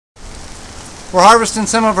We're harvesting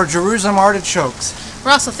some of our Jerusalem Artichokes.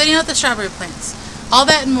 We're also thinning out the strawberry plants. All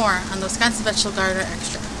that and more on the Wisconsin Vegetable Gardener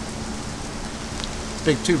Extra.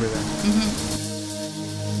 Big tuber then.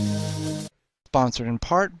 Sponsored in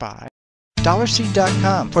part by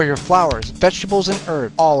DollarSeed.com for your flowers, vegetables, and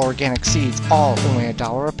herbs. All organic seeds, all only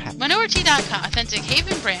 $1 a pack. ManureTea.com, authentic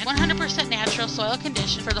Haven brand, 100% natural soil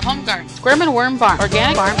condition for the home garden. Squirrelman Worm Farm,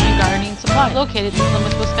 organic farm and gardening supply, located in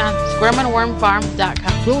Plymouth, Wisconsin.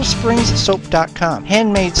 SquirrelmanWormFarm.com. LittleSpringsSoap.com,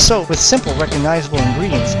 handmade soap with simple, recognizable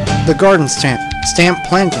ingredients. The Garden Stamp, stamp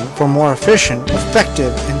planting for more efficient,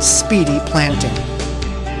 effective, and speedy planting.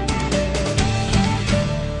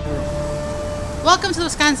 Welcome to the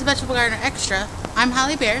Wisconsin Vegetable Gardener Extra. I'm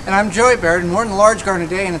Holly Baird. And I'm Joey Baird, and we're in the large garden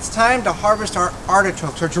today, and it's time to harvest our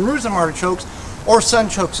artichokes, or Jerusalem artichokes, or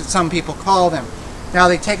sunchokes as some people call them. Now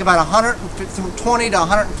they take about 120 to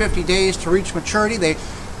 150 days to reach maturity. They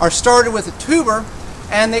are started with a tuber,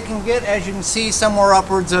 and they can get, as you can see, somewhere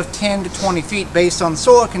upwards of 10 to 20 feet based on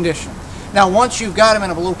soil condition. Now once you've got them in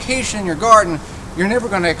a location in your garden, you're never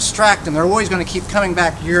going to extract them. They're always going to keep coming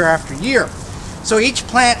back year after year. So each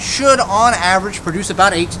plant should, on average, produce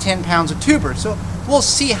about 8 to 10 pounds of tuber. So we'll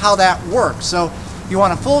see how that works. So you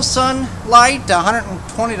want a full sunlight,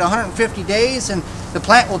 120 to 150 days, and the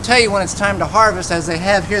plant will tell you when it's time to harvest. As they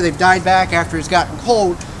have here, they've died back after it's gotten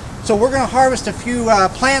cold. So we're going to harvest a few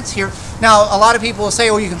plants here. Now, a lot of people will say,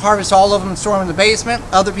 well, you can harvest all of them and store them in the basement.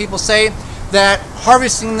 Other people say that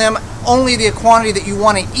harvesting them, only the quantity that you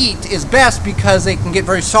want to eat is best because they can get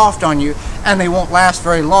very soft on you and they won't last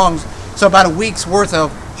very long. So about a week's worth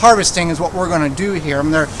of harvesting is what we're going to do here.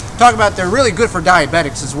 And they're really good for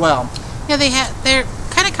diabetics as well. Yeah, they're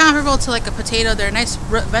kind of comparable to like a potato. They're a nice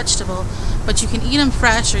root vegetable, but you can eat them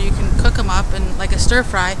fresh or you can cook them up in like a stir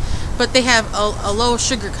fry. But they have a low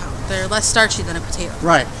sugar count. They're less starchy than a potato.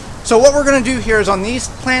 Right. So what we're going to do here is on these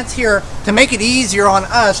plants here, to make it easier on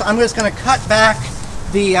us, I'm just going to cut back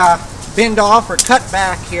the bend off or cut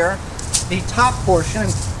back here the top portion.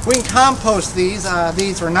 We can compost these.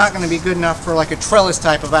 These are not going to be good enough for like a trellis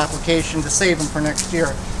type of application to save them for next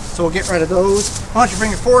year. So we'll get rid of those. Why don't you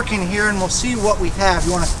bring your fork in here and we'll see what we have.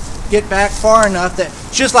 You want to get back far enough that,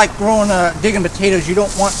 just like digging potatoes, you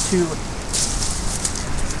don't want to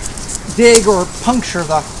dig or puncture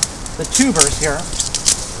the tubers here.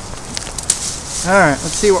 Alright,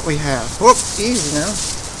 let's see what we have. Whoop, easy now.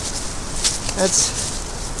 Let's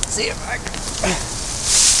see if I can...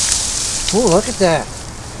 Oh, look at that.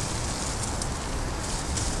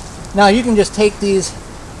 Now you can just take these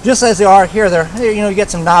just as they are here. You get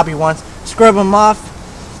some knobby ones. Scrub them off,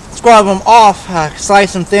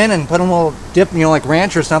 slice them thin, and put them a little dip, like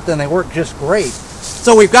ranch or something. They work just great.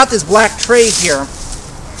 So we've got this black tray here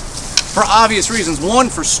for obvious reasons. One,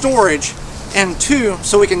 for storage, and two,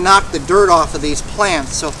 so we can knock the dirt off of these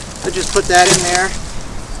plants. So let's just put that in there.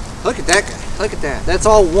 Look at that guy. Look at that. That's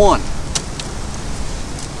all one.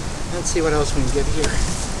 Let's see what else we can get here.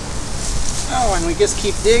 Oh, and we just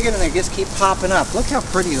keep digging and they just keep popping up. Look how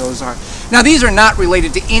pretty those are. Now these are not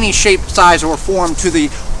related to any shape, size, or form to the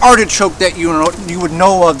artichoke that you would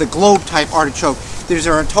know of, the globe type artichoke. These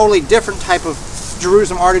are a totally different type of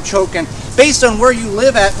Jerusalem artichoke, and based on where you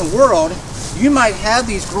live at in the world, you might have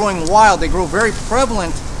these growing wild. They grow very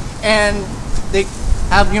prevalent and they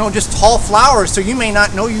have just tall flowers, so you may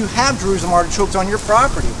not know you have Jerusalem artichokes on your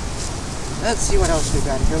property. Let's see what else we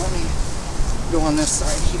got here. Let me go on this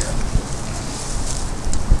side here.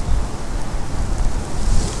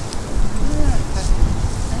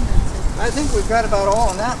 I think we've got about all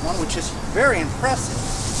on that one, which is very impressive.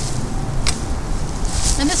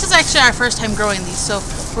 And this is actually our first time growing these, so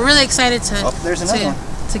we're really excited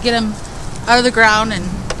to get them out of the ground and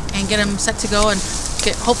get them set to go and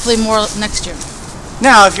get hopefully more next year.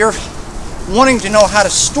 Now, if you're wanting to know how to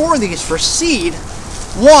store these for seed,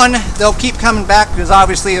 one, they'll keep coming back because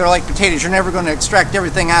obviously they're like potatoes. You're never going to extract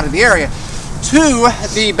everything out of the area. Two,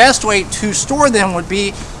 the best way to store them would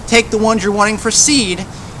be take the ones you're wanting for seed,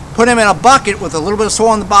 put them in a bucket with a little bit of soil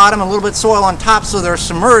on the bottom, a little bit of soil on top, so they're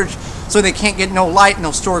submerged, so they can't get no light, and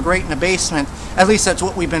they'll store great in the basement. At least that's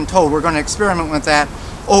what we've been told. We're going to experiment with that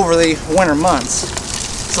over the winter months.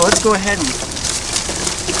 So let's go ahead and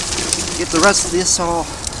get the rest of this all.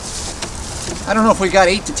 I don't know if we got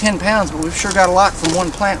 8 to 10 pounds, but we've sure got a lot from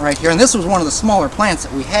one plant right here. And this was one of the smaller plants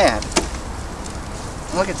that we had.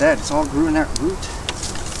 Look at that, it's all grew in that root.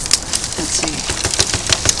 Let's see.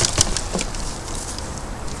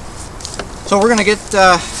 So we're going to get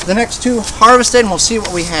the next two harvested and we'll see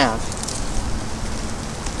what we have.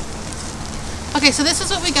 Okay, so this is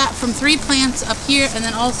what we got from 3 plants up here, and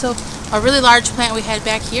then also a really large plant we had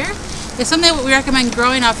back here. It's something that we recommend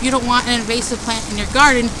growing up. If you don't want an invasive plant in your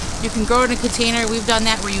garden, You can grow it in a container. We've done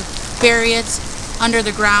that where you bury it under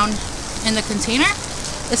the ground in the container.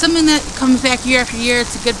 It's something that comes back year after year.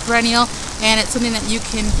 It's a good perennial, and it's something that you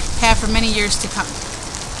can have for many years to come.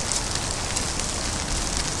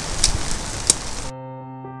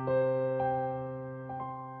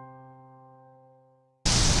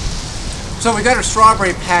 So we got a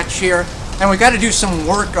strawberry patch here, and we got to do some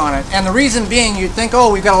work on it. And the reason being, you'd think,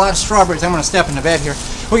 oh, we've got a lot of strawberries. I'm going to step in the bed here.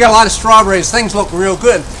 We got a lot of strawberries. Things look real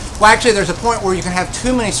good. Well, actually, there's a point where you can have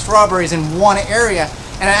too many strawberries in one area,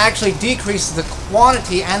 and it actually decreases the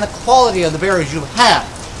quantity and the quality of the berries you have.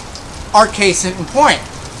 Our case in point,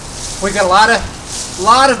 we've got a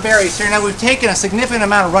lot of berries here. Now, we've taken a significant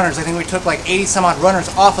amount of runners. I think we took like 80 some odd runners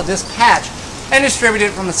off of this patch and distributed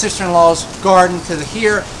it from the sister-in-law's garden to the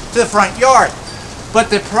front yard. But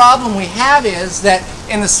the problem we have is that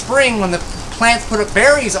in the spring, when the plants put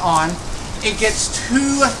berries on, it gets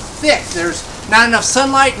too thick. There's not enough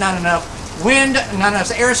sunlight, not enough wind, not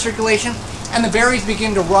enough air circulation, and the berries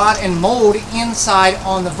begin to rot and mold inside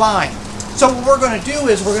on the vine. So what we're going to do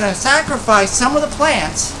is we're going to sacrifice some of the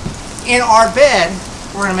plants in our bed.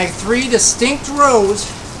 We're going to make 3 distinct rows,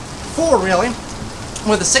 4 really,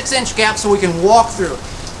 with a 6-inch gap so we can walk through,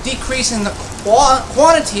 decreasing the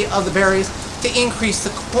quantity of the berries to increase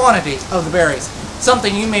the quantity of the berries.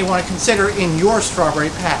 Something you may want to consider in your strawberry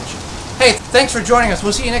patch. Hey, thanks for joining us.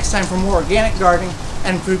 We'll see you next time for more organic gardening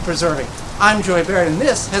and food preserving. I'm Joy Barrett, and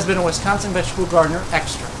this has been a Wisconsin Vegetable Gardener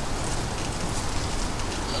Extra.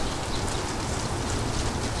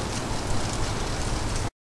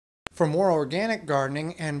 For more organic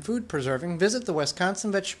gardening and food preserving, visit the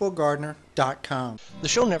WisconsinVegetableGardener.com. The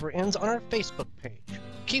show never ends on our Facebook page.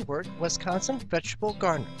 Keyword Wisconsin Vegetable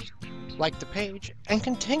Gardeners. Like the page and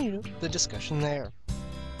continue the discussion there.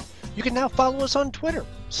 You can now follow us on Twitter,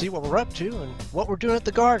 see what we're up to and what we're doing at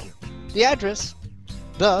the garden. The address,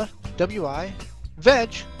 the W-I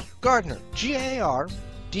Veg Gardener, G-A-R-D-E-N-R.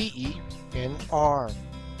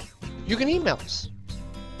 You can email us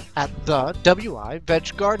at the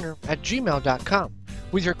WIVegGardener@gmail.com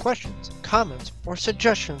with your questions, comments, or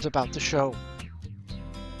suggestions about the show.